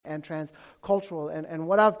and transcultural. And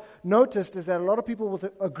what I've noticed is that a lot of people will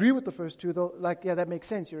agree with the first two. They'll like, yeah, that makes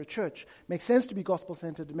sense. You're a church. It makes sense to be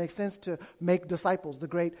gospel-centered. It makes sense to make disciples, the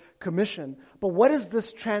Great Commission. But what is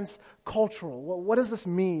this transcultural? What does this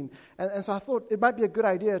mean? And so I thought it might be a good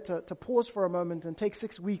idea to pause for a moment and take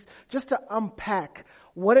 6 weeks just to unpack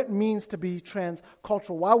what it means to be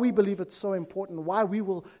transcultural, why we believe it's so important, why we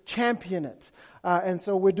will champion it. And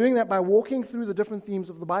so we're doing that by walking through the different themes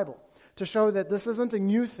of the Bible, to show that this isn't a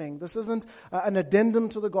new thing, this isn't an addendum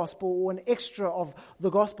to the gospel or an extra of the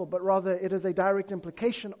gospel, but rather it is a direct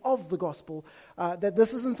implication of the gospel, that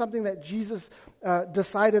this isn't something that Jesus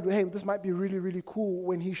decided, hey, this might be really, really cool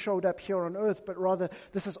when he showed up here on earth, but rather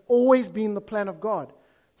this has always been the plan of God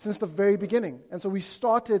since the very beginning. And so we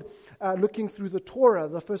started looking through the Torah,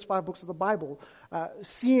 the first 5 books of the Bible,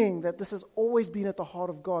 seeing that this has always been at the heart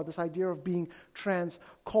of God, this idea of being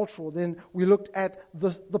transcultural. Then we looked at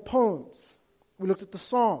the poems. We looked at the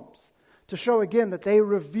Psalms to show again that they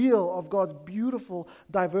reveal of God's beautiful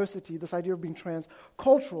diversity, this idea of being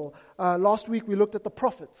transcultural. Last week we looked at the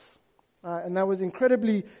prophets, and that was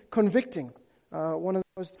incredibly convicting. One of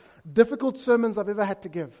the most difficult sermons I've ever had to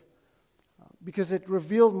give, because it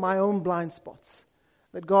revealed my own blind spots,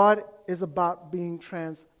 that God is about being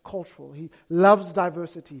transcultural. He loves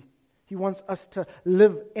diversity. He wants us to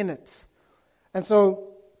live in it. And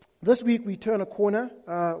so this week we turn a corner.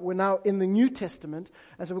 We're now in the New Testament,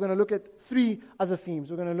 and so we're going to look at 3 other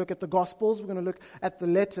themes. We're going to look at the Gospels, we're going to look at the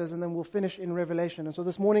letters, and then we'll finish in Revelation. And so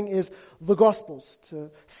this morning is the Gospels,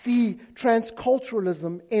 to see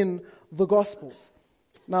transculturalism in the Gospels.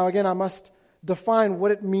 Now again, I must define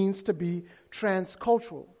what it means to be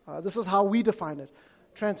transcultural. This is how we define it.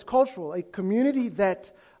 Transcultural, a community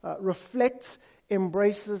that reflects,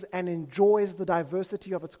 embraces, and enjoys the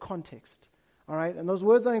diversity of its context. All right? And those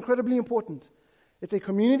words are incredibly important. It's a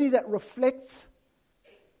community that reflects,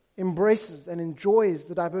 embraces, and enjoys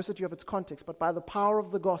the diversity of its context, but by the power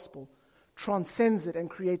of the gospel, transcends it and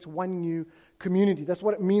creates one new community. That's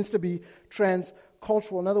what it means to be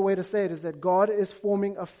transcultural. Another way to say it is that God is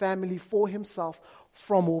forming a family for himself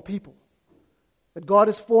from all people. That God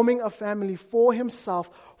is forming a family for himself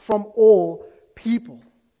from all people.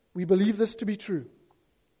 We believe this to be true.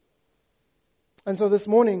 And so this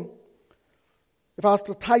morning, if I was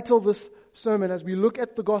to title this sermon as we look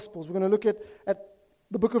at the Gospels, we're going to look at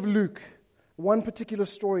the book of Luke, one particular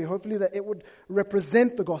story, hopefully that it would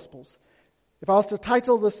represent the Gospels. If I was to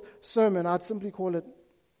title this sermon, I'd simply call it,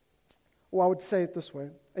 or I would say it this way: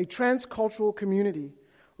 a transcultural community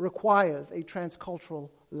requires a transcultural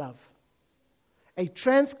love. A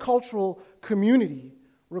transcultural community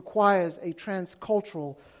requires a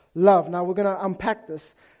transcultural love. Now we're going to unpack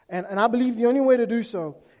this, and I believe the only way to do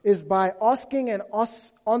so is by asking and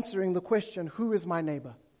answering the question, who is my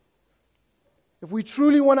neighbor? If we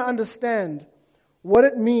truly want to understand what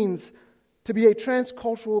it means to be a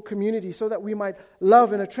transcultural community so that we might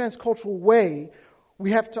love in a transcultural way,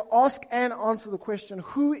 we have to ask and answer the question,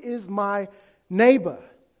 who is my neighbor?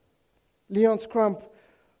 Leon Scrump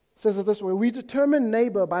says it this way: we determine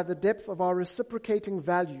neighbor by the depth of our reciprocating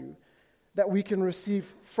value that we can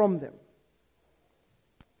receive from them.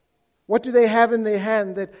 What do they have in their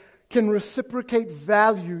hand that can reciprocate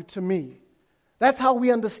value to me? That's how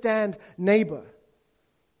we understand neighbor.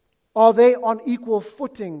 Are they on equal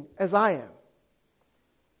footing as I am?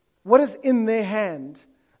 What is in their hand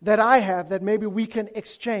that I have that maybe we can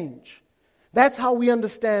exchange? That's how we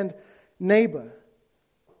understand neighbor.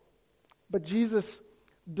 But Jesus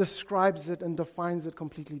describes it and defines it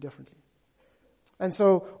completely differently. And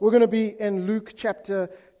so we're going to be in Luke chapter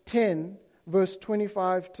 10, verse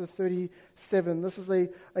 25 to 37. This is a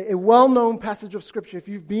well-known passage of Scripture. If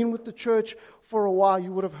you've been with the church for a while,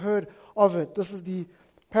 you would have heard of it. This is the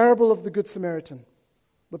parable of the Good Samaritan.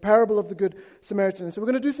 The parable of the Good Samaritan. And so we're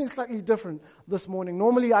going to do things slightly different this morning.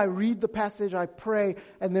 Normally I read the passage, I pray,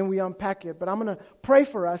 and then we unpack it. But I'm going to pray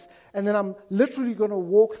for us, and then I'm literally going to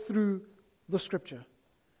walk through the Scripture.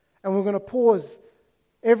 And we're going to pause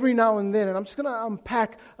every now and then, and I'm just going to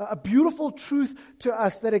unpack a beautiful truth to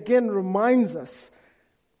us that again reminds us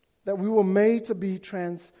that we were made to be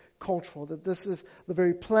transcultural, that this is the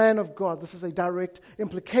very plan of God. This is a direct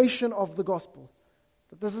implication of the gospel,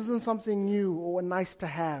 that this isn't something new or nice to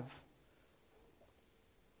have.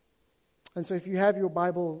 And so if you have your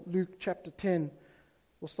Bible, Luke chapter 10,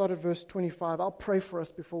 we'll start at verse 25. I'll pray for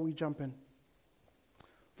us before we jump in.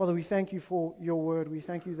 Father, we thank you for your word. We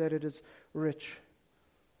thank you that it is rich,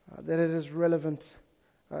 that it is relevant,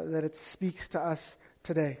 that it speaks to us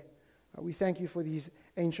today. We thank you for these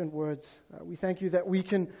ancient words. We thank you that we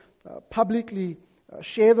can publicly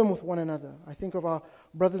share them with one another. I think of our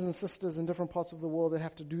brothers and sisters in different parts of the world that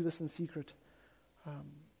have to do this in secret.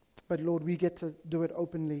 But Lord, we get to do it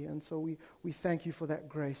openly, and so we thank you for that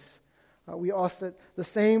grace. We ask that the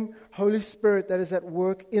same Holy Spirit that is at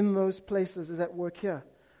work in those places is at work here.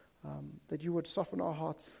 That you would soften our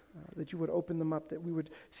hearts, that you would open them up, that we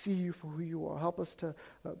would see you for who you are. Help us to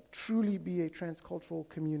truly be a transcultural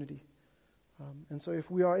community. And so if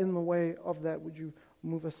we are in the way of that, would you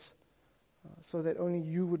move us so that only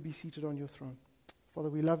you would be seated on your throne. Father,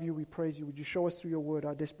 we love you, we praise you. Would you show us through your word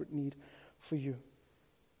our desperate need for you.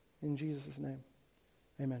 In Jesus' name,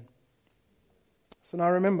 amen. So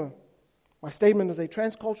now remember, my statement is a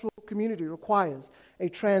transcultural community requires a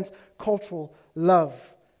transcultural love.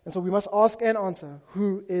 And so we must ask and answer,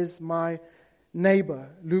 who is my neighbor?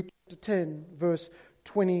 Luke 10, verse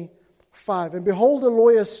 25. And behold, a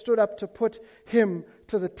lawyer stood up to put him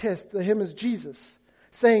to the test. The him is Jesus,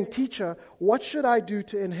 saying, Teacher, what should I do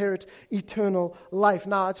to inherit eternal life?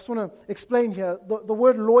 Now, I just want to explain here, the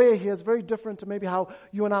word lawyer here is very different to maybe how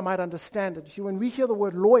you and I might understand it. You see, when we hear the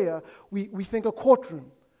word lawyer, we think a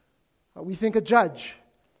courtroom. We think a judge.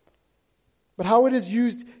 But how it is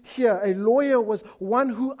used here, a lawyer was one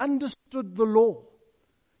who understood the law.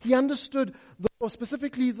 He understood the law,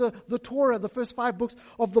 specifically the Torah, the first 5 books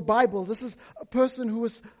of the Bible. This is a person who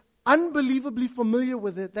was unbelievably familiar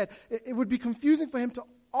with it, that it would be confusing for him to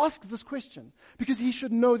ask this question because he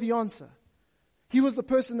should know the answer. He was the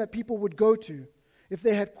person that people would go to if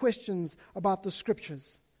they had questions about the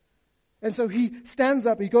scriptures. And so he stands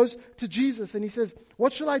up, he goes to Jesus and he says,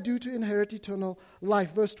 what shall I do to inherit eternal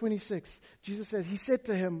life? Verse 26, Jesus says, he said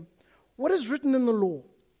to him, what is written in the law?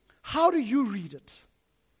 How do you read it?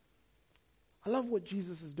 I love what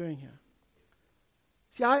Jesus is doing here.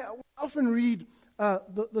 See, I often read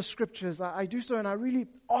the scriptures. I do so and I really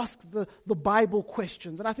ask the Bible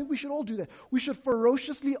questions. And I think we should all do that. We should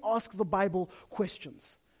ferociously ask the Bible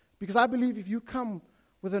questions. Because I believe if you come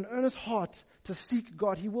with an earnest heart to seek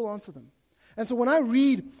God, He will answer them. And so when I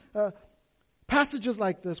read passages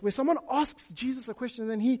like this, where someone asks Jesus a question,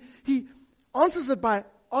 and then he answers it by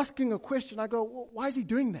asking a question, I go, well, why is He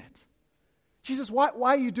doing that? Jesus, why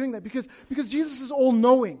are you doing that? Because Jesus is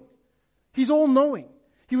all-knowing. He's all-knowing.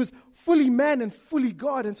 He was fully man and fully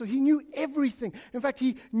God, and so He knew everything. In fact,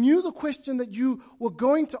 He knew the question that you were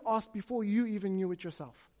going to ask before you even knew it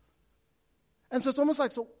yourself. And so it's almost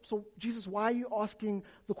like, so Jesus, why are you asking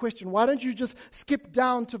the question? Why don't you just skip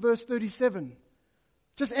down to verse 37?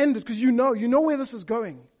 Just end it, because you know where this is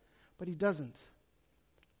going. But He doesn't.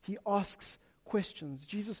 He asks questions.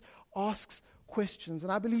 Jesus asks questions.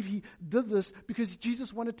 And I believe He did this because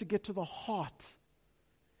Jesus wanted to get to the heart.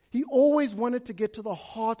 He always wanted to get to the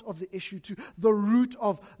heart of the issue, to the root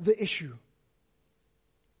of the issue.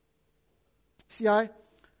 See,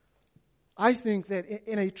 I think that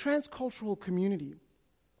in a transcultural community,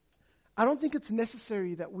 I don't think it's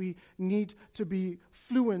necessary that we need to be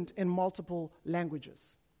fluent in multiple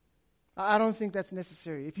languages. I don't think that's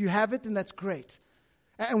necessary. If you have it, then that's great.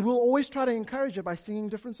 And we'll always try to encourage it by singing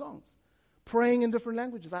different songs, praying in different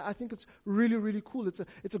languages. I think it's really, really cool.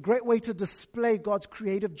 It's a great way to display God's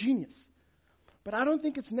creative genius. But I don't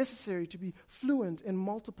think it's necessary to be fluent in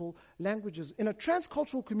multiple languages. In a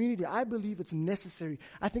transcultural community, I believe it's necessary.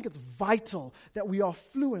 I think it's vital that we are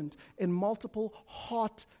fluent in multiple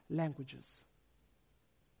heart languages.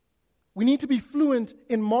 We need to be fluent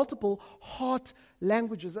in multiple heart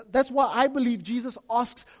languages. That's why I believe Jesus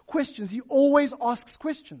asks questions. He always asks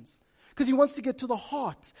questions. Because He wants to get to the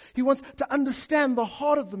heart. He wants to understand the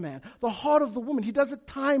heart of the man, the heart of the woman. He does it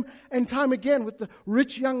time and time again with the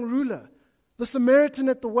rich young ruler, the Samaritan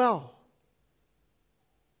at the well.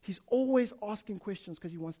 He's always asking questions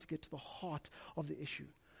because He wants to get to the heart of the issue.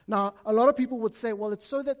 Now, a lot of people would say, well, it's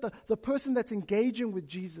so that the person that's engaging with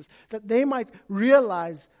Jesus, that they might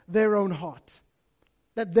realize their own heart,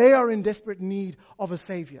 that they are in desperate need of a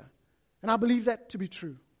Savior. And I believe that to be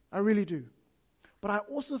true. I really do. But I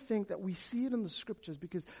also think that we see it in the scriptures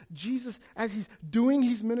because Jesus, as He's doing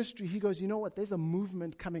His ministry, He goes, you know what, there's a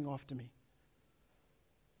movement coming after me.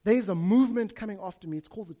 There's a movement coming after me. It's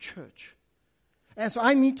called the church. And so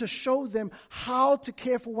I need to show them how to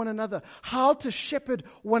care for one another, how to shepherd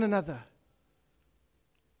one another.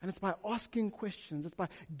 And it's by asking questions. It's by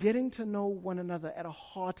getting to know one another at a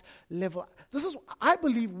heart level. I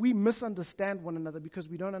believe we misunderstand one another because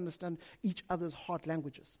we don't understand each other's heart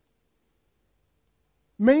languages.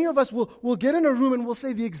 Many of us will get in a room and we'll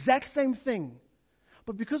say the exact same thing.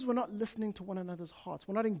 But because we're not listening to one another's hearts,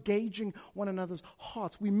 we're not engaging one another's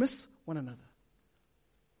hearts, we miss one another.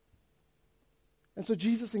 And so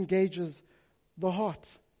Jesus engages the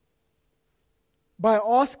heart by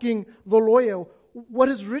asking the lawyer, what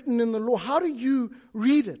is written in the law? How do you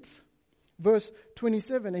read it? Verse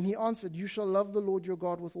 27, and he answered, you shall love the Lord your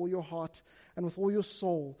God with all your heart and with all your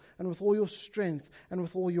soul and with all your strength and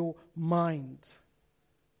with all your mind.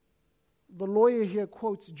 The lawyer here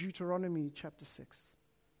quotes Deuteronomy chapter 6.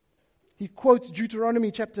 He quotes Deuteronomy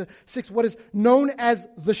chapter 6, what is known as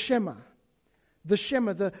the Shema. The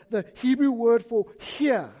Shema, the Hebrew word for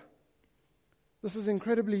hear. This is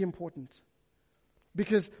incredibly important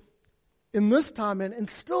because in this time and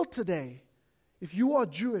still today, if you are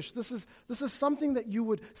Jewish, this is something that you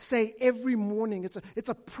would say every morning. It's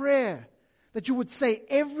a prayer that you would say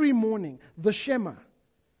every morning, the Shema.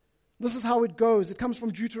 This is how it goes. It comes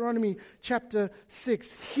from Deuteronomy chapter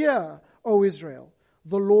 6. Hear, O Israel,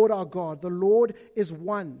 the Lord our God, the Lord is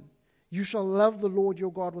one. You shall love the Lord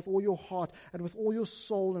your God with all your heart and with all your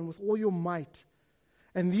soul and with all your might.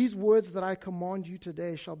 And these words that I command you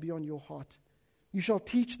today shall be on your heart. You shall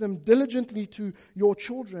teach them diligently to your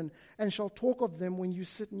children and shall talk of them when you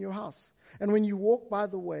sit in your house and when you walk by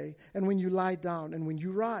the way and when you lie down and when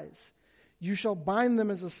you rise. You shall bind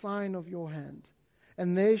them as a sign of your hand,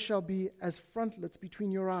 and they shall be as frontlets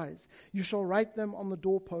between your eyes. You shall write them on the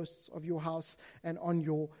doorposts of your house and on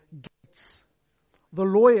your gates. The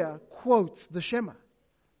lawyer quotes the Shema.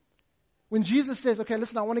 When Jesus says, okay,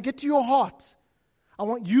 listen, I want to get to your heart. I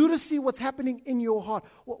want you to see what's happening in your heart.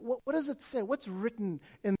 What does it say? What's written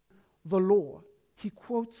in the law? He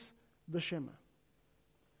quotes the Shema.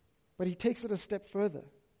 But he takes it a step further.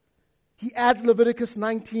 He adds Leviticus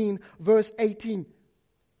 19, verse 18.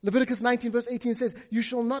 Leviticus 19, verse 18 says, you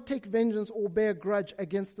shall not take vengeance or bear grudge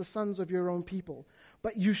against the sons of your own people,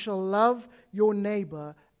 but you shall love your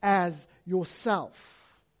neighbor as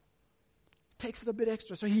yourself. Takes it a bit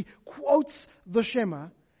extra. So he quotes the Shema,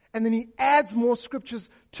 and then he adds more scriptures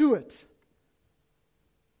to it.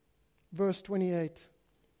 Verse 28.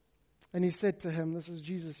 And he said to him, this is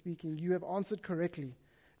Jesus speaking, you have answered correctly.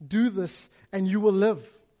 Do this and you will live.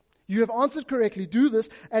 You have answered correctly. Do this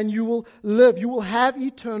and you will live. You will have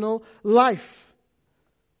eternal life.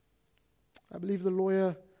 I believe the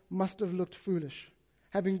lawyer must have looked foolish,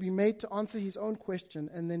 having been made to answer his own question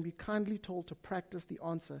and then be kindly told to practice the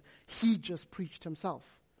answer he just preached himself.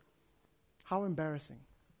 How embarrassing.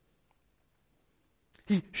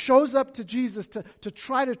 He shows up to Jesus to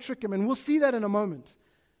try to trick him, and we'll see that in a moment,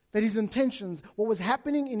 that his intentions, what was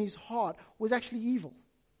happening in his heart, was actually evil.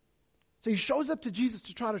 So he shows up to Jesus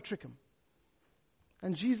to try to trick him.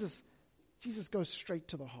 And Jesus goes straight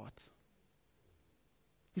to the heart.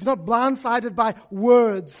 He's not blindsided by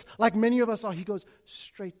words like many of us are. He goes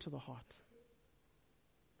straight to the heart.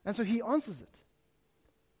 And so he answers it.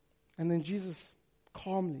 And then Jesus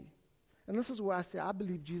calmly, and this is where I say I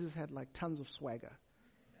believe Jesus had like tons of swagger.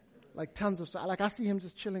 Like tons of swagger. Like I see him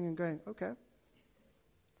just chilling and going, okay,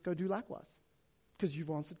 go do likewise. Because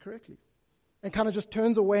you've answered correctly. And kind of just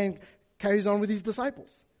turns away and carries on with his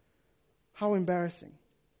disciples. How embarrassing.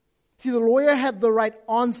 See, the lawyer had the right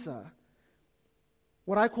answer.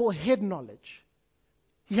 What I call head knowledge.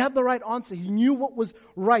 He had the right answer. He knew what was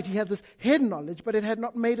right. He had this head knowledge, but it had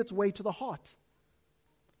not made its way to the heart.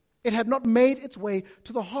 It had not made its way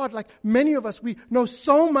to the heart. Like many of us, we know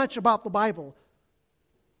so much about the Bible.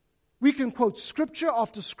 We can quote scripture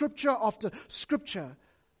after scripture after scripture.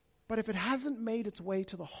 But if it hasn't made its way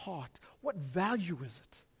to the heart, what value is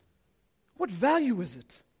it? What value is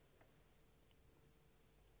it?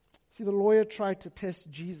 See, the lawyer tried to test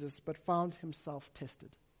Jesus, but found himself tested.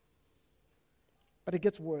 But it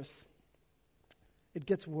gets worse. It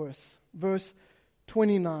gets worse. Verse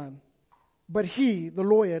 29. But he, the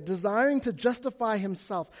lawyer, desiring to justify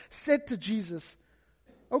himself, said to Jesus,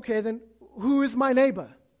 okay, then who is my neighbor?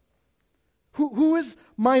 Who is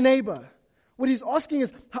my neighbor? What he's asking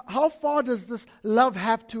is, how far does this love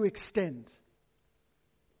have to extend?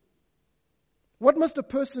 What must a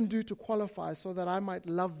person do to qualify so that I might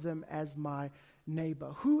love them as my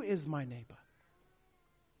neighbor? Who is my neighbor?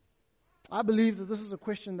 I believe that this is a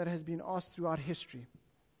question that has been asked throughout history.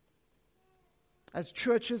 As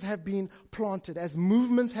churches have been planted, as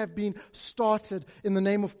movements have been started in the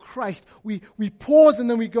name of Christ, we pause and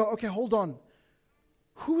then we go, okay, hold on.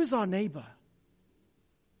 Who is our neighbor?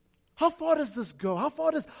 How far does this go? How far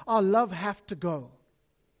does our love have to go?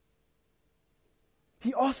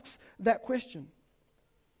 He asks that question.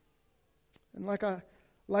 And like I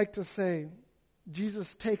like to say,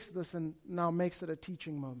 Jesus takes this and now makes it a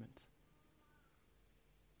teaching moment.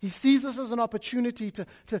 He sees this as an opportunity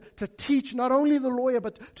to teach not only the lawyer,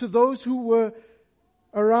 but to those who were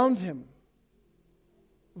around him.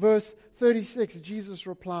 Verse 36, Jesus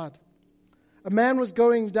replied, a man was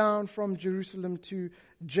going down from Jerusalem to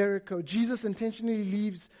Jericho. Jesus intentionally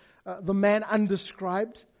leaves the man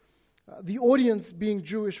undescribed. The audience, being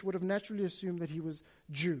Jewish, would have naturally assumed that he was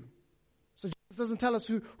Jew. So Jesus doesn't tell us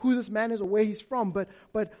who this man is or where he's from, but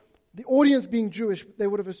the audience being Jewish, they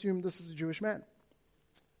would have assumed this is a Jewish man.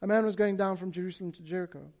 A man was going down from Jerusalem to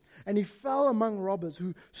Jericho, and he fell among robbers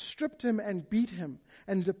who stripped him and beat him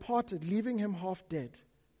and departed, leaving him half dead.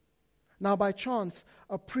 Now by chance,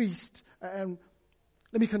 a priest, and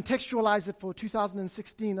let me contextualize it for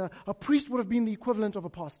 2016, a priest would have been the equivalent of a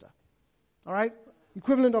pastor. All right?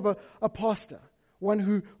 Equivalent of a pastor, one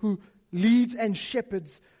who leads and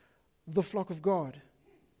shepherds the flock of God.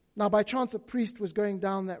 Now by chance, a priest was going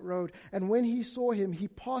down that road, and when he saw him, he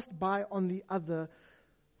passed by on the other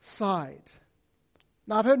side.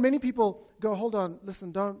 Now I've heard many people go, hold on,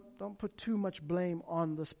 listen, don't put too much blame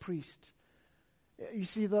on this priest. You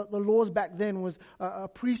see, the laws back then was a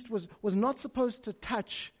priest was not supposed to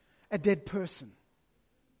touch a dead person.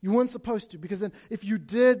 You weren't supposed to, because then if you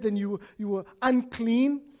did, then you were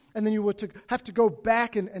unclean, and then you were to have to go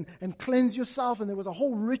back and cleanse yourself, and there was a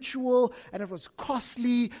whole ritual, and it was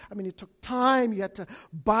costly. I mean, it took time. You had to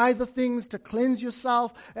buy the things to cleanse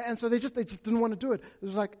yourself, and so they just didn't want to do it. It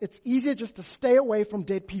was like, it's easier just to stay away from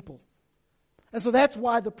dead people. And so that's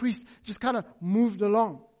why the priest just kind of moved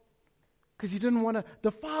along, because he didn't want to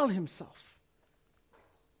defile himself.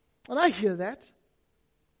 And I hear that.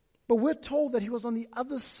 But we're told that he was on the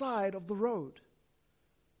other side of the road.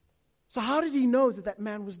 So how did he know that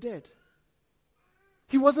man was dead?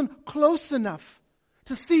 He wasn't close enough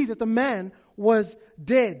to see that the man was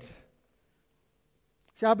dead.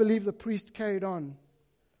 See, I believe the priest carried on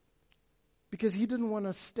because he didn't want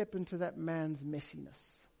to step into that man's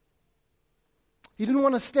messiness. He didn't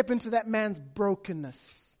want to step into that man's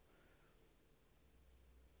brokenness.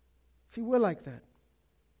 See, we're like that.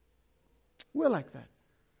 We're like that.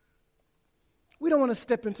 We don't want to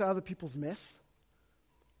step into other people's mess.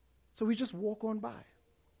 So we just walk on by.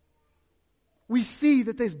 We see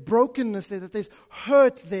that there's brokenness there, that there's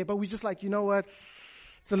hurt there, but we just like, you know what?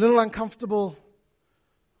 It's a little uncomfortable.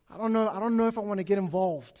 I don't know if I want to get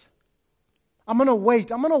involved. I'm going to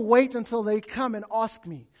wait. I'm going to wait until they come and ask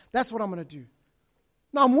me. That's what I'm going to do.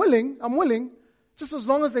 Now, I'm willing, just as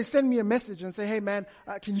long as they send me a message and say, hey man,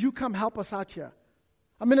 can you come help us out here?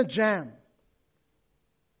 I'm in a jam.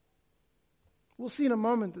 We'll see in a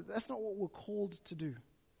moment that that's not what we're called to do.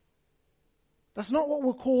 That's not what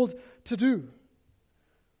we're called to do.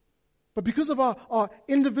 But because of our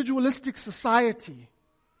individualistic society,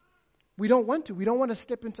 we don't want to. We don't want to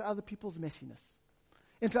step into other people's messiness,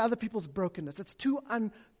 into other people's brokenness. It's too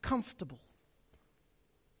uncomfortable.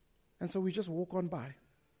 And so we just walk on by.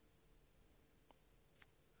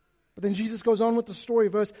 But then Jesus goes on with the story,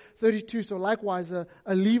 verse 32. So likewise, a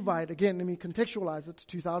Levite, again, let me contextualize it to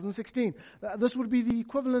 2016. This would be the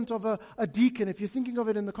equivalent of a deacon, if you're thinking of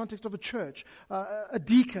it in the context of a church. A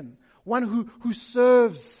deacon, one who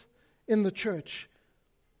serves in the church,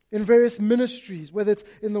 in various ministries, whether it's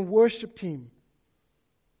in the worship team,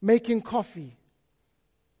 making coffee,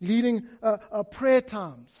 leading prayer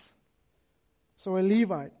times. So a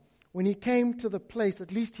Levite, when he came to the place,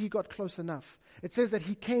 at least he got close enough. It says that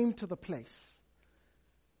he came to the place.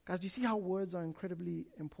 Guys, do you see how words are incredibly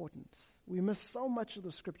important? We miss so much of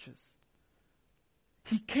the scriptures.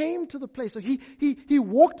 He came to the place. So he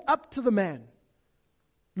walked up to the man,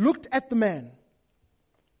 looked at the man.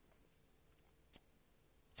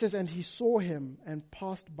 It says, and he saw him and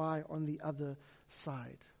passed by on the other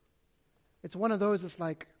side. It's one of those, it's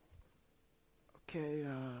like, okay,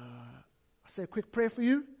 I'll say a quick prayer for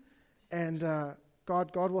you, and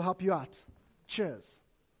God will help you out. Cheers.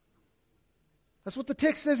 That's what the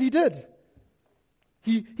text says he did.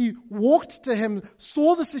 He walked to him,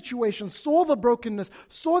 saw the situation, saw the brokenness,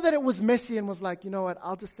 saw that it was messy, and was like, you know what,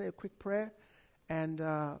 I'll just say a quick prayer, and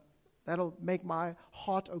that'll make my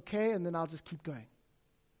heart okay, and then I'll just keep going.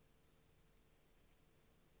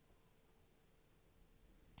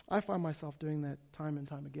 I find myself doing that time and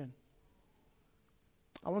time again.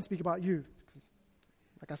 I won't speak about you, because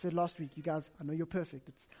like I said last week, you guys, I know you're perfect.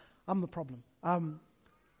 I'm the problem.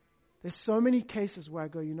 There's so many cases where I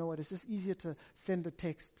go, you know what, it's just easier to send a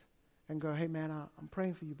text and go, hey man, I'm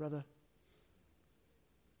praying for you, brother.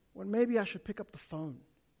 When maybe I should pick up the phone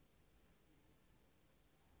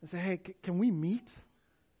and say, hey, can we meet?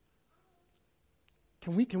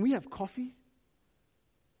 Can we have coffee?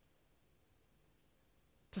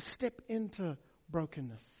 To step into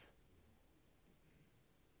brokenness.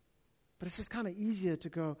 But it's just kind of easier to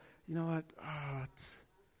go, you know what,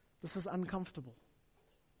 this is uncomfortable.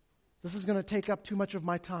 This is going to take up too much of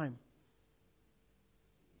my time.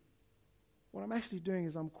 What I'm actually doing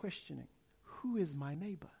is I'm questioning, who is my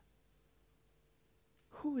neighbor?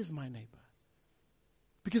 who is my neighbor?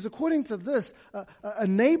 Because according to this, a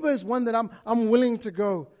neighbor is one that I'm willing to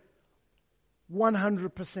go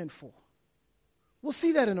 100% for. We'll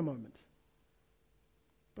see that in a moment.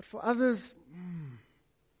 But for others,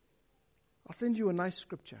 I'll send you a nice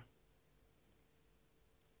scripture.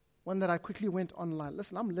 One that I quickly went online.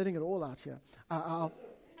 Listen, I'm letting it all out here.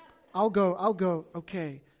 I'll go,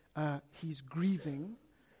 okay, he's grieving.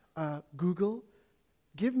 Google,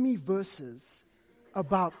 give me verses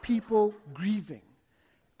about people grieving.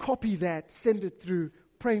 Copy that, send it through,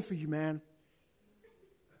 praying for you, man.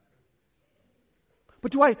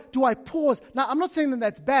 But do I pause? Now, I'm not saying that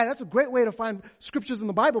that's bad. That's a great way to find scriptures in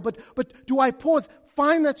the Bible. But do I pause,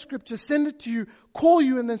 find that scripture, send it to you, call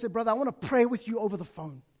you, and then say, brother, I want to pray with you over the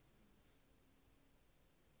phone.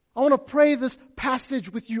 I want to pray this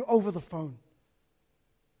passage with you over the phone.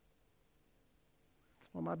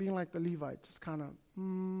 Or am I being like the Levite? Just kind of,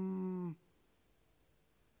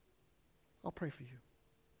 I'll pray for you.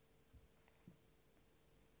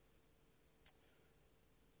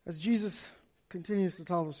 As Jesus continues to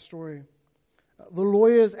tell the story, the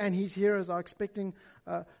lawyers and his hearers are expecting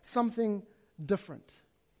something different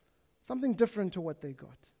to what they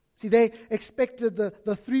got. See, they expected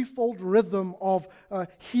the threefold rhythm of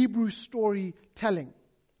Hebrew storytelling.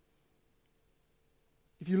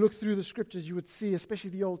 If you look through the scriptures, you would see, especially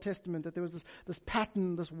the Old Testament, that there was this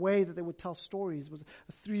pattern, this way that they would tell stories. It was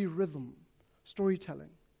a three-rhythm storytelling.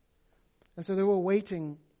 And so they were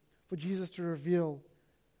waiting for Jesus to reveal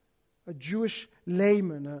a Jewish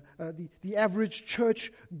layman, the average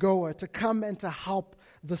church goer, to come and to help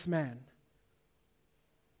this man.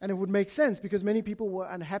 And it would make sense because many people were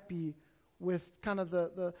unhappy with kind of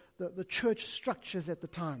the church structures at the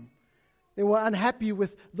time. They were unhappy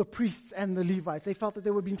with the priests and the Levites. They felt that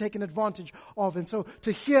they were being taken advantage of. And so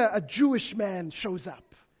to hear a Jewish man shows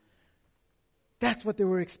up, that's what they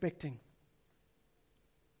were expecting.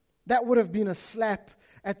 That would have been a slap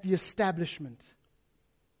at the establishment.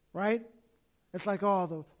 Right? It's like,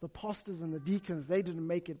 the pastors and the deacons, they didn't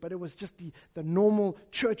make it, but it was just the normal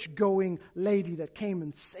church-going lady that came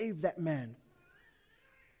and saved that man.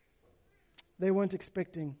 They weren't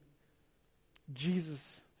expecting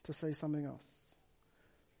Jesus to say something else.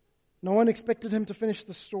 No one expected him to finish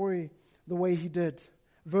the story the way he did.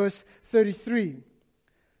 Verse 33,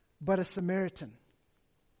 but a Samaritan.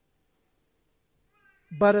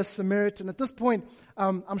 But a Samaritan. At this point,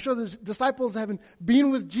 I'm sure the disciples haven't been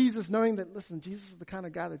with Jesus knowing that, listen, Jesus is the kind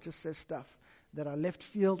of guy that just says stuff that are left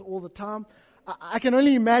field all the time. I can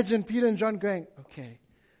only imagine Peter and John going, okay,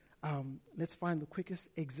 let's find the quickest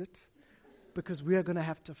exit because we are going to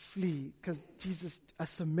have to flee because Jesus, a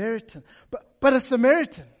Samaritan. But a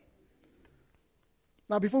Samaritan.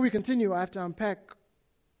 Now, before we continue, I have to unpack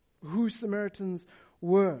who Samaritans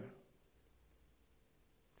were.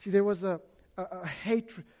 See, there was a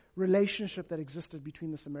hate relationship that existed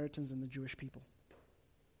between the Samaritans and the Jewish people.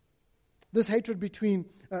 This hatred between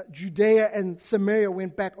Judea and Samaria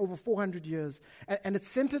went back over 400 years, and it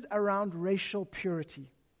centered around racial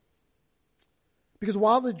purity. Because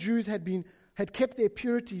while the Jews had kept their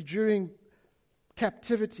purity during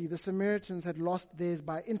captivity, the Samaritans had lost theirs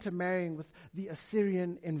by intermarrying with the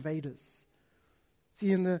Assyrian invaders.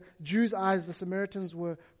 See, in the Jews' eyes, the Samaritans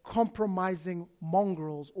were compromising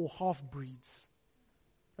mongrels or half-breeds.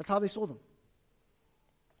 That's how they saw them.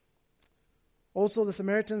 Also, the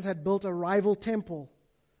Samaritans had built a rival temple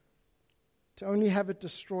to only have it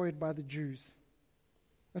destroyed by the Jews.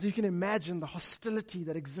 And so you can imagine the hostility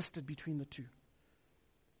that existed between the two.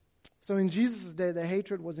 So in Jesus' day, the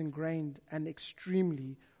hatred was ingrained and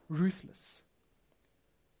extremely ruthless.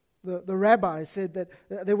 The rabbis said that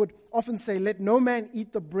they would often say, let no man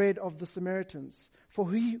eat the bread of the Samaritans,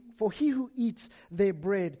 for he who eats their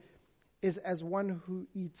bread is as one who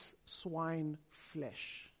eats swine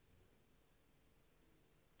flesh.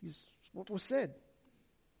 Is what was said.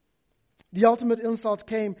 The ultimate insult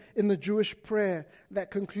came in the Jewish prayer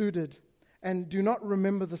that concluded, and do not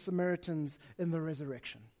remember the Samaritans in the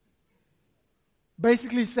resurrection.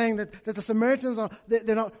 Basically saying that the Samaritans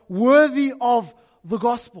they're not worthy of the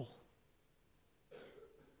gospel.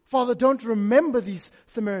 Father, don't remember these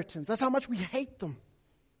Samaritans. That's how much we hate them.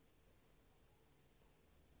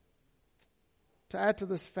 To add to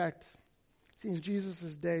this fact, see, in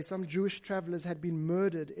Jesus' day, some Jewish travelers had been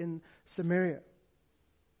murdered in Samaria.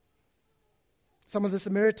 Some of the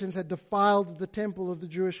Samaritans had defiled the temple of the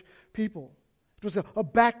Jewish people. It was a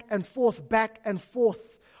back and forth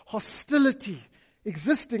hostility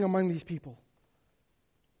existing among these people.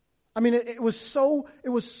 I mean, it was so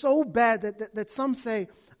bad that some say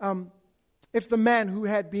If the man who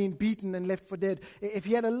had been beaten and left for dead, if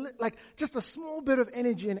he had just a small bit of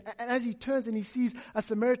energy, and as he turns and he sees a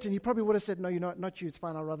Samaritan, he probably would have said, "No, not you, it's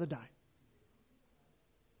fine, I'd rather die."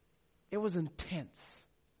 It was intense.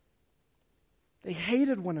 They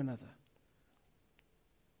hated one another.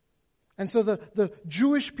 And so the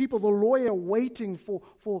Jewish people, the lawyer waiting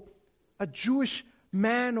for a Jewish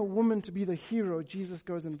man or woman to be the hero, Jesus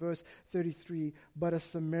goes in verse 33, "But a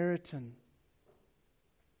Samaritan,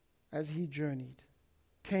 as he journeyed,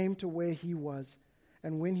 came to where he was,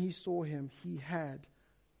 and when he saw him, he had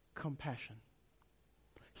compassion."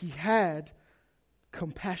 He had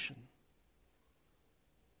compassion.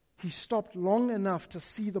 He stopped long enough to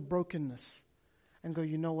see the brokenness and go,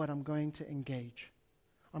 "You know what? I'm going to engage.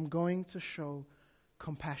 I'm going to show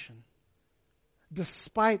compassion."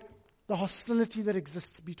 Despite the hostility that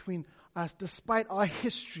exists between us, despite our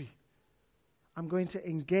history, I'm going to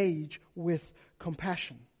engage with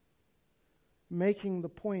compassion. Making the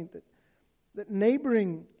point that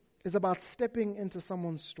neighboring is about stepping into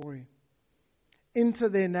someone's story, into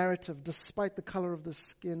their narrative, despite the color of the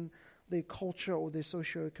skin, their culture, or their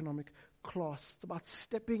socioeconomic class. It's about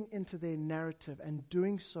stepping into their narrative and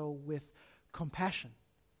doing so with compassion.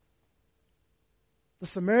 The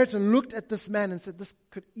Samaritan looked at this man and said, "This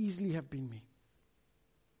could easily have been me.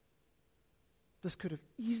 This could have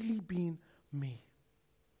easily been me.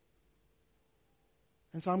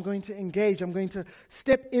 And so I'm going to engage. I'm going to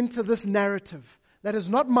step into this narrative that is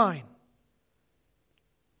not mine.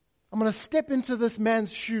 I'm going to step into this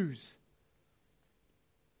man's shoes.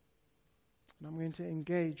 And I'm going to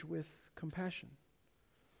engage with compassion."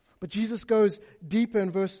 But Jesus goes deeper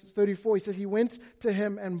in verse 34. He says, "He went to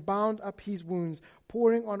him and bound up his wounds,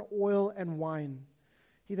 pouring on oil and wine.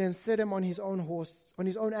 He then set him on his own horse, on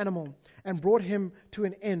his own animal, and brought him to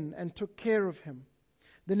an inn and took care of him.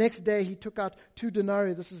 The next day he took out 2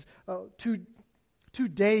 denarii. This is 2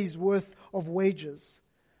 days' worth of wages.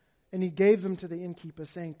 And he gave them to the innkeeper,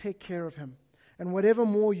 saying, 'Take care of him. And whatever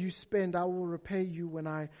more you spend, I will repay you when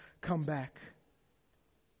I come back.'"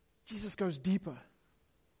 Jesus goes deeper.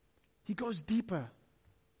 He goes deeper.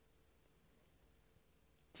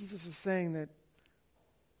 Jesus is saying that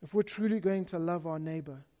if we're truly going to love our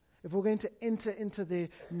neighbor, if we're going to enter into their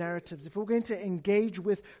narratives, if we're going to engage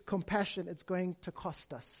with compassion, it's going to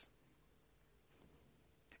cost us.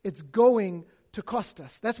 It's going to cost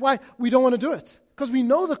us. That's why we don't want to do it, because we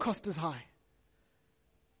know the cost is high.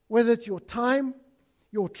 Whether it's your time,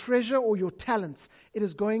 your treasure, or your talents, it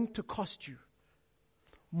is going to cost you.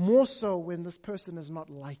 More so when this person is not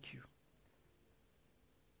like you.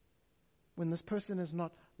 When this person is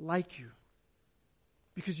not like you.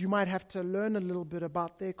 Because you might have to learn a little bit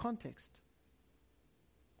about their context.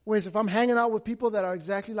 Whereas if I'm hanging out with people that are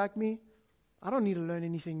exactly like me, I don't need to learn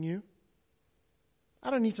anything new. I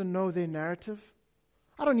don't need to know their narrative.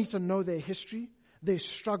 I don't need to know their history, their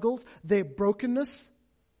struggles, their brokenness.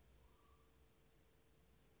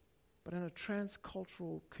 But in a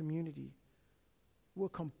transcultural community, we're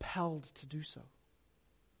compelled to do so.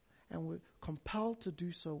 And we're compelled to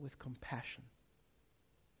do so with compassion.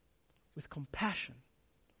 With compassion.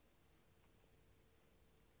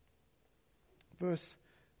 Verse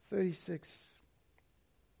 36.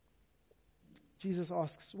 Jesus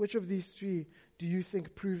asks, "Which of these 3 do you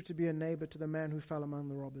think proved to be a neighbor to the man who fell among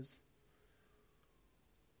the robbers?"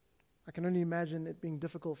 I can only imagine it being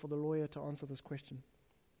difficult for the lawyer to answer this question.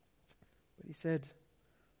 But he said,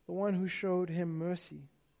 "The one who showed him mercy."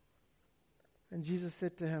 And Jesus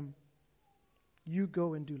said to him, "You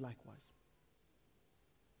go and do likewise."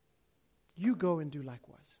 You go and do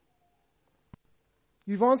likewise.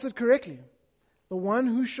 You've answered correctly. The one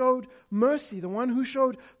who showed mercy, the one who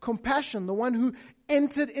showed compassion, the one who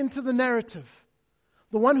entered into the narrative,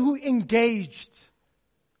 the one who engaged.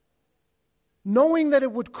 Knowing that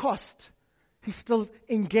it would cost, he still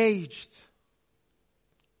engaged.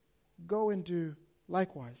 Go and do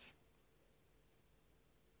likewise.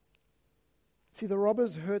 See, the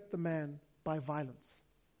robbers hurt the man by violence.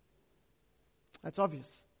 That's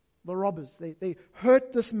obvious. The robbers, they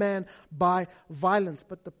hurt this man by violence.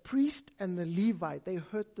 But the priest and the Levite, they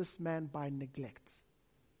hurt this man by neglect.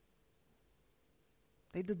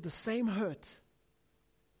 They did the same hurt,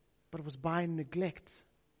 but it was by neglect.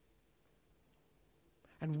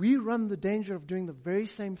 And we run the danger of doing the very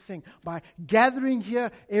same thing by gathering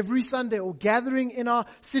here every Sunday or gathering in our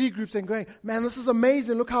city groups and going, "Man, this is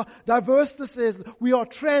amazing. Look how diverse this is. We are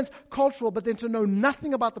transcultural," but then to know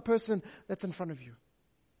nothing about the person that's in front of you.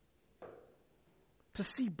 to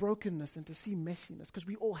see brokenness and to see messiness, because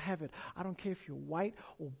we all have it. I don't care if you're white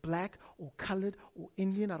or black or colored or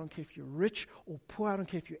Indian. I don't care if you're rich or poor. I don't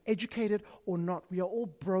care if you're educated or not. We are all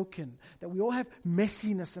broken, that we all have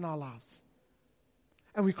messiness in our lives.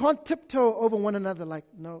 And we can't tiptoe over one another like,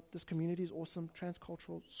 no, this community is awesome,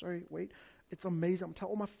 transcultural. Sorry, wait, it's amazing. I'm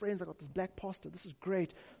telling all my friends I got this black pastor. This is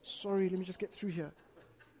great. Sorry, let me just get through here.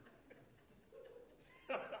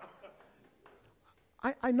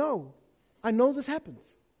 I know this happens.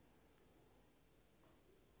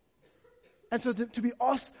 And so to be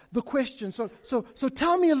asked the question, so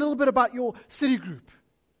tell me a little bit about your city group.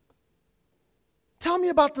 Tell me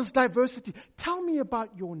about this diversity. Tell me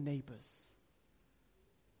about your neighbors.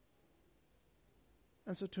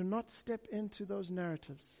 And so to not step into those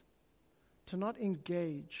narratives, to not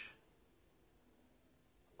engage,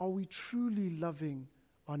 are we truly loving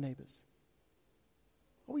our neighbors?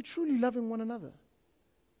 Are we truly loving one another?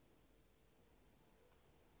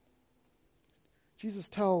 Jesus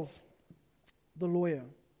tells the lawyer,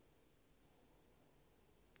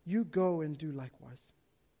 you go and do likewise.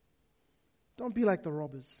 Don't be like the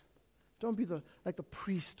robbers. Don't be like the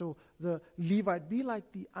priest or the Levite. Be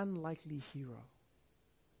like the unlikely hero.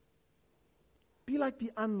 Be like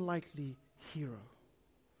the unlikely hero.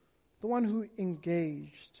 The one who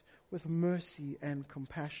engaged with mercy and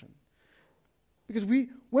compassion. Because we're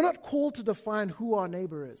not called to define who our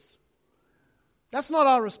neighbor is. That's not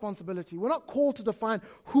our responsibility. We're not called to define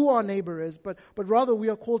who our neighbor is, but rather we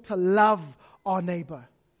are called to love our neighbor.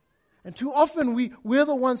 And too often we're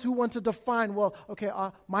the ones who want to define, well, okay,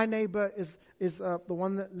 my neighbor is the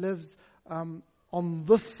one that lives on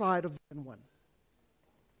this side of the one.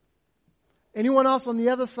 Anyone else on the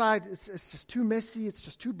other side, it's just too messy, it's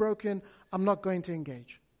just too broken, I'm not going to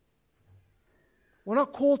engage. We're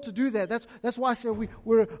not called to do that. That's why I say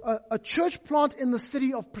we're a church plant in the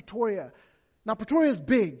city of Pretoria. Now, Pretoria is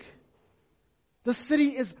big. The city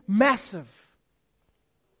is massive.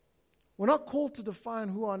 We're not called to define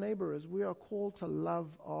who our neighbor is. We are called to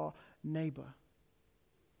love our neighbor.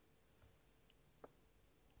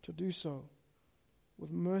 To do so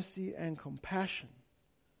with mercy and compassion.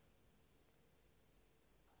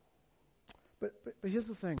 But here's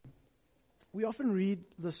the thing. We often read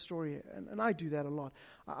the story, and I do that a lot.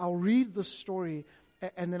 I'll read the story,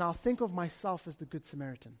 and then I'll think of myself as the Good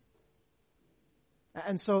Samaritan.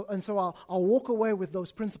 And so I'll walk away with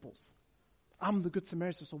those principles. I'm the Good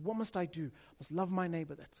Samaritan, so what must I do? I must love my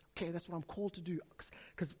neighbor. That's what I'm called to do.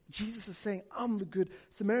 Because Jesus is saying, I'm the Good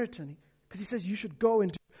Samaritan. Because he says you should go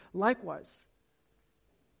and do likewise.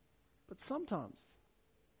 But sometimes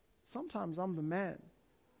I'm the man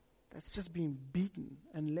that's just been beaten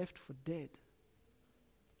and left for dead.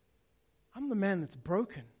 I'm the man that's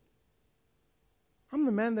broken. I'm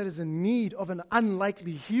the man that is in need of an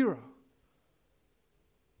unlikely hero.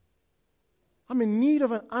 I'm in need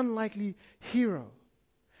of an unlikely hero.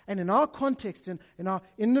 And in our context, in our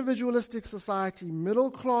individualistic society,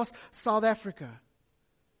 middle-class South Africa,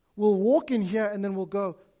 we'll walk in here and then we'll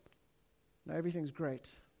go, no, everything's great.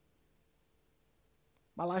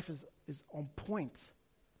 My life is on point.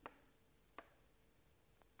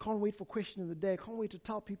 Can't wait for question of the day. Can't wait to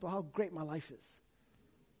tell people how great my life is.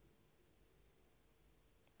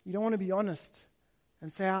 You don't want to be honest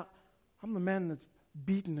and say, I'm the man that's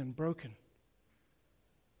beaten and broken.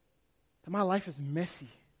 That my life is messy.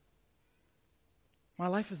 My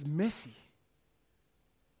life is messy.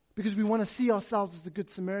 Because we want to see ourselves as the Good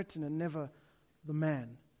Samaritan and never the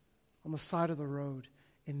man on the side of the road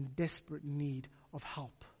in desperate need of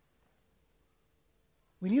help.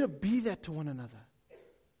 We need to be that to one another.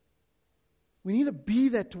 We need to be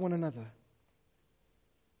that to one another.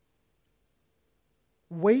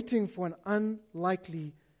 Waiting for an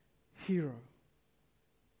unlikely hero.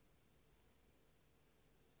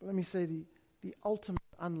 But let me say the ultimate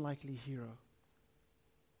unlikely hero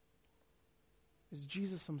is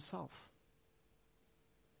Jesus himself.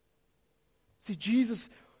 See, Jesus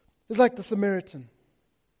is like the Samaritan.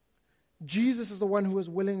 Jesus is the one who is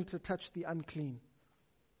willing to touch the unclean,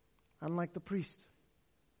 unlike the priest.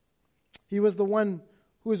 He was the one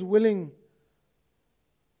who was willing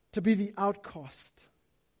to be the outcast,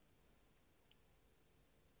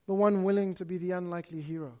 the one willing to be the unlikely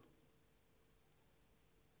hero.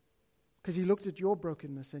 Because he looked at your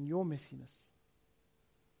brokenness and your messiness.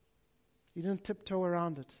 He didn't tiptoe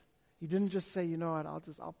around it. He didn't just say, you know what,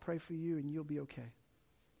 I'll pray for you and you'll be okay.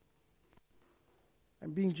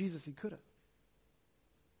 And being Jesus, he could have.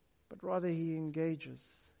 But rather he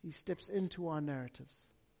engages. He steps into our narratives.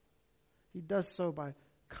 He does so by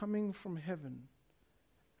coming from heaven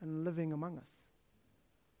and living among us.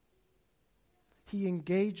 He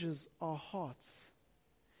engages our hearts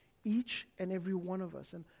Each and every one of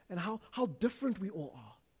us, and how different we all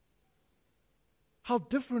are. How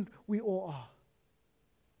different we all are.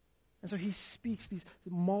 And so he speaks these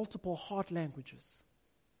multiple heart languages.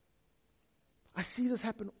 I see this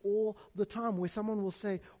happen all the time where someone will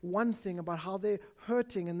say one thing about how they're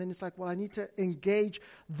hurting, and then it's like, well, I need to engage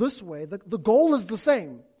this way. The goal is the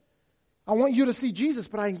same. I want you to see Jesus,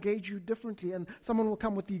 but I engage you differently. And someone will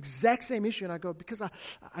come with the exact same issue, and I go, because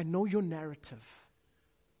I know your narrative.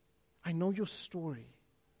 I know your story.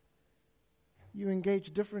 You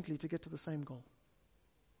engage differently to get to the same goal.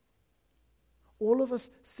 All of us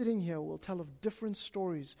sitting here will tell of different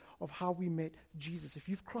stories of how we met Jesus. If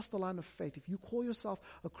you've crossed the line of faith, if you call yourself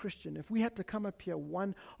a Christian, if we had to come up here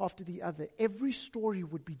one after the other, every story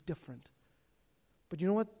would be different. But you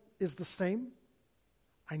know what is the same?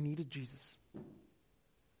 I needed Jesus.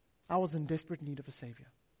 I was in desperate need of a Savior.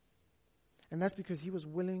 And that's because he was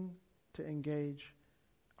willing to engage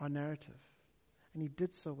our narrative. And he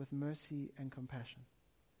did so with mercy and compassion.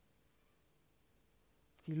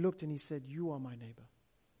 He looked and he said, you are my neighbor.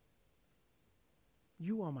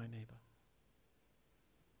 You are my neighbor.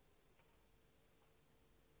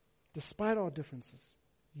 Despite our differences,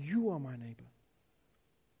 you are my neighbor.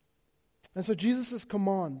 And so Jesus'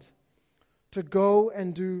 command to go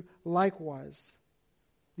and do likewise,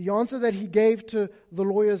 the answer that he gave to the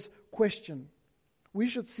lawyer's question, we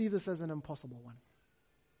should see this as an impossible one.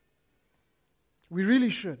 We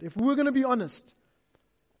really should. If we were going to be honest,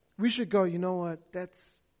 we should go, you know what,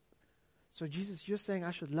 so Jesus, you're saying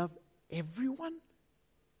I should love everyone?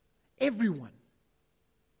 Everyone.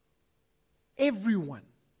 Everyone.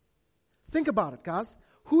 Think about it, guys.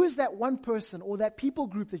 Who is that one person or that people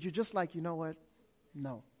group that you're just like, you know what,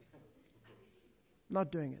 no.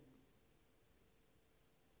 Not doing it.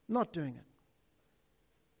 Not doing it.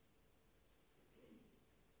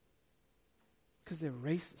 Because they're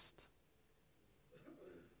racist.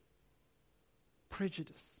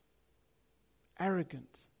 Prejudice.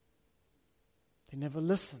 Arrogant. They never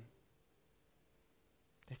listen.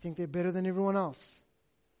 They think they're better than everyone else.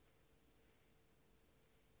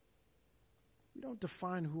 We don't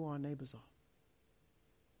define who our neighbors are.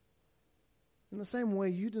 In the same way,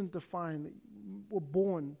 you didn't define that you were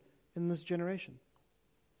born in this generation.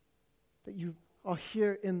 That you are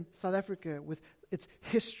here in South Africa with its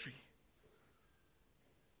history.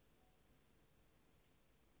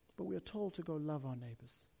 But we are told to go love our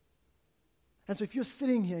neighbors. And so if you're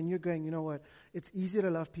sitting here and you're going, you know what, it's easier to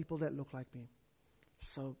love people that look like me.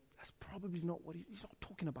 So that's probably not what he's not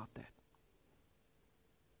talking about that.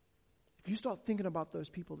 If you start thinking about those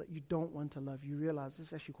people that you don't want to love, you realize this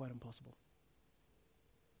is actually quite impossible.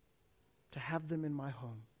 To have them in my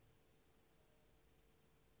home.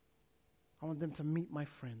 I want them to meet my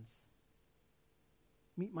friends.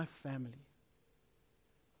 Meet my family.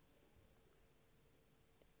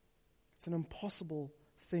 It's an impossible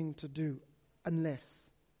thing to do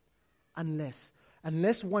unless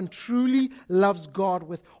one truly loves God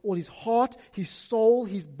with all his heart, his soul,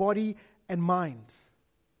 his body, and mind.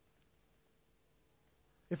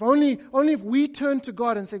 If only if we turn to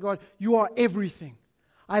God and say, God, you are everything.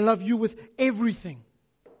 I love you with everything.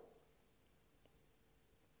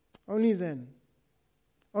 Only then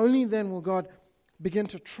will God begin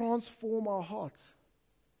to transform our hearts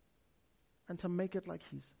and to make it like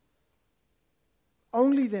his.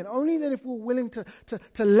 Only then if we're willing to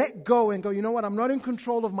let go and go, you know what, I'm not in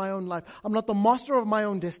control of my own life. I'm not the master of my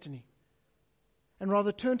own destiny. And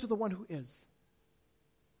rather turn to the one who is.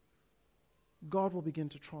 God will begin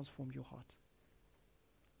to transform your heart.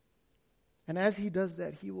 And as he does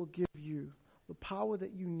that, he will give you the power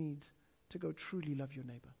that you need to go truly love your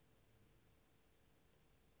neighbor.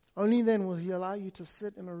 Only then will he allow you to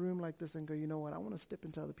sit in a room like this and go, you know what, I want to step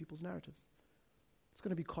into other people's narratives. It's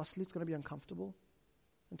going to be costly, it's going to be uncomfortable.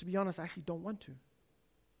 And to be honest, I actually don't want to.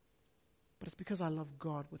 But it's because I love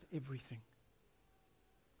God with everything.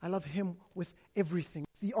 I love him with everything.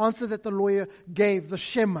 It's the answer that the lawyer gave, the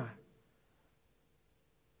Shema.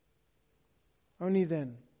 Only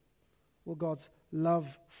then will God's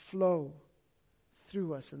love flow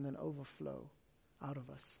through us and then overflow out of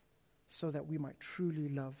us so that we might truly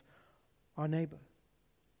love our neighbor.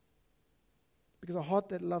 Because a heart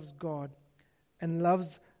that loves God and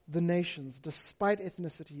loves the nations, despite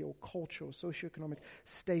ethnicity or culture or socioeconomic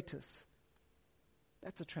status,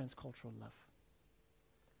 that's a transcultural love.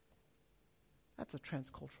 That's a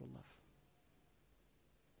transcultural love.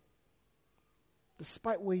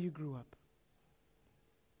 Despite where you grew up,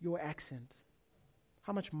 your accent,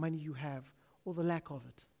 how much money you have, or the lack of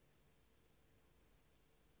it.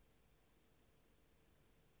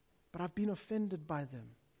 But I've been offended by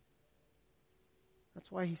them.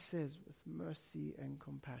 That's why he says, with mercy and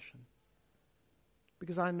compassion.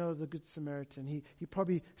 Because I know the Good Samaritan. He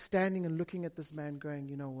probably standing and looking at this man going,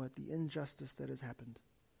 you know what, the injustice that has happened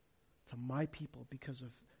to my people because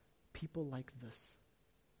of people like this.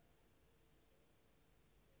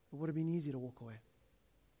 It would have been easy to walk away.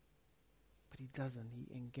 But he doesn't. He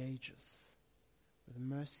engages with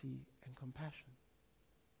mercy and compassion.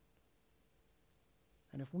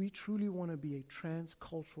 And if we truly want to be a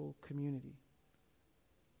transcultural community,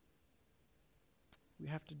 we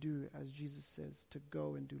have to do, as Jesus says, to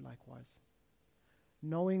go and do likewise.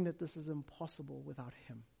 Knowing that this is impossible without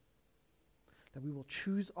him. That we will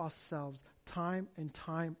choose ourselves time and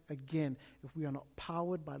time again if we are not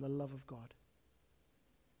powered by the love of God.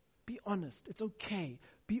 Be honest. It's okay.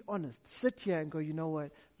 Be honest. Sit here and go, you know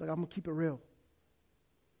what? Look, I'm going to keep it real.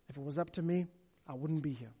 If it was up to me, I wouldn't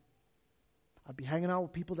be here. I'd be hanging out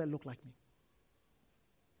with people that look like me.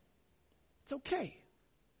 It's okay.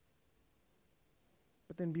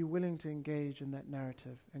 But then be willing to engage in that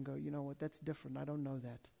narrative and go, you know what, that's different. I don't know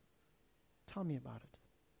that. Tell me about it.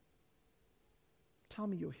 Tell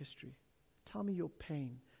me your history. Tell me your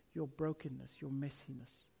pain, your brokenness, your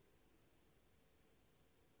messiness.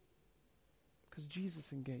 Because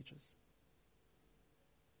Jesus engages.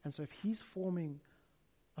 And so if he's forming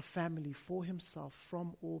a family for himself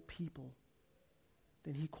from all people,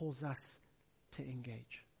 then he calls us to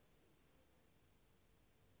engage.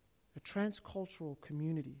 A transcultural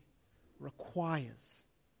community requires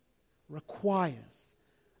a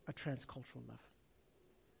transcultural love.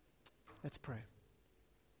 Let's pray.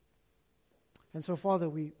 And so, Father,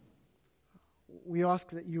 we ask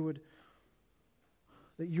that you would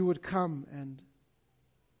come and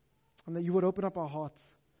that you would open up our hearts,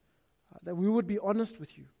 that we would be honest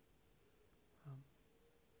with you,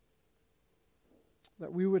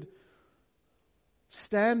 that we would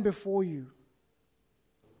stand before you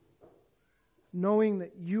knowing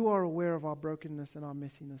that you are aware of our brokenness and our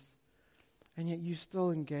messiness, and yet you still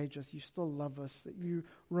engage us, you still love us, that you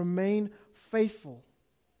remain faithful.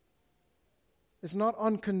 It's not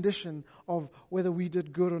on condition of whether we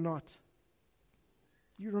did good or not.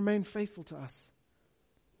 You remain faithful to us.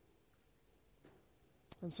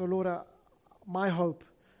 And so, Lord, my hope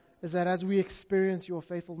is that as we experience your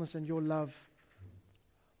faithfulness and your love,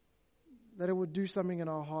 that it would do something in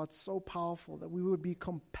our hearts so powerful that we would be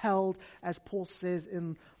compelled, as Paul says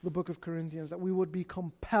in the book of Corinthians, that we would be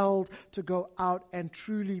compelled to go out and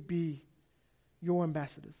truly be your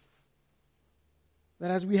ambassadors. That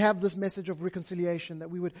as we have this message of reconciliation, that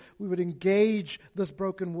we would engage this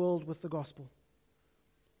broken world with the gospel.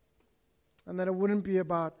 And that it wouldn't be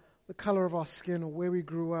about the color of our skin or where we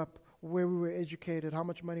grew up, or where we were educated, how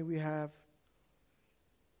much money we have.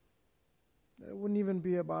 It wouldn't even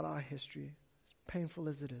be about our history, as painful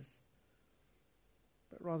as it is.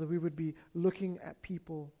 But rather we would be looking at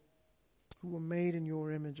people who were made in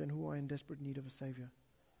your image and who are in desperate need of a Savior.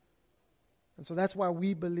 And so that's why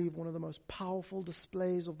we believe one of the most powerful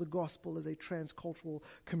displays of the gospel is a transcultural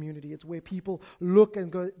community. It's where people look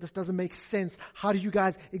and go, this doesn't make sense. How do you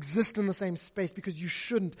guys exist in the same space? Because you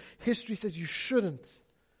shouldn't. History says you shouldn't.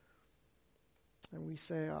 And we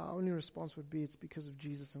say our only response would be it's because of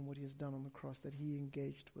Jesus and what he has done on the cross, that he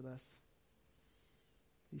engaged with us.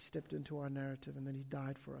 He stepped into our narrative and then he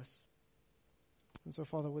died for us. And so,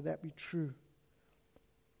 Father, would that be true?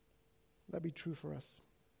 Would that be true for us?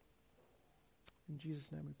 In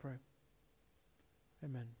Jesus' name we pray.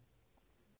 Amen.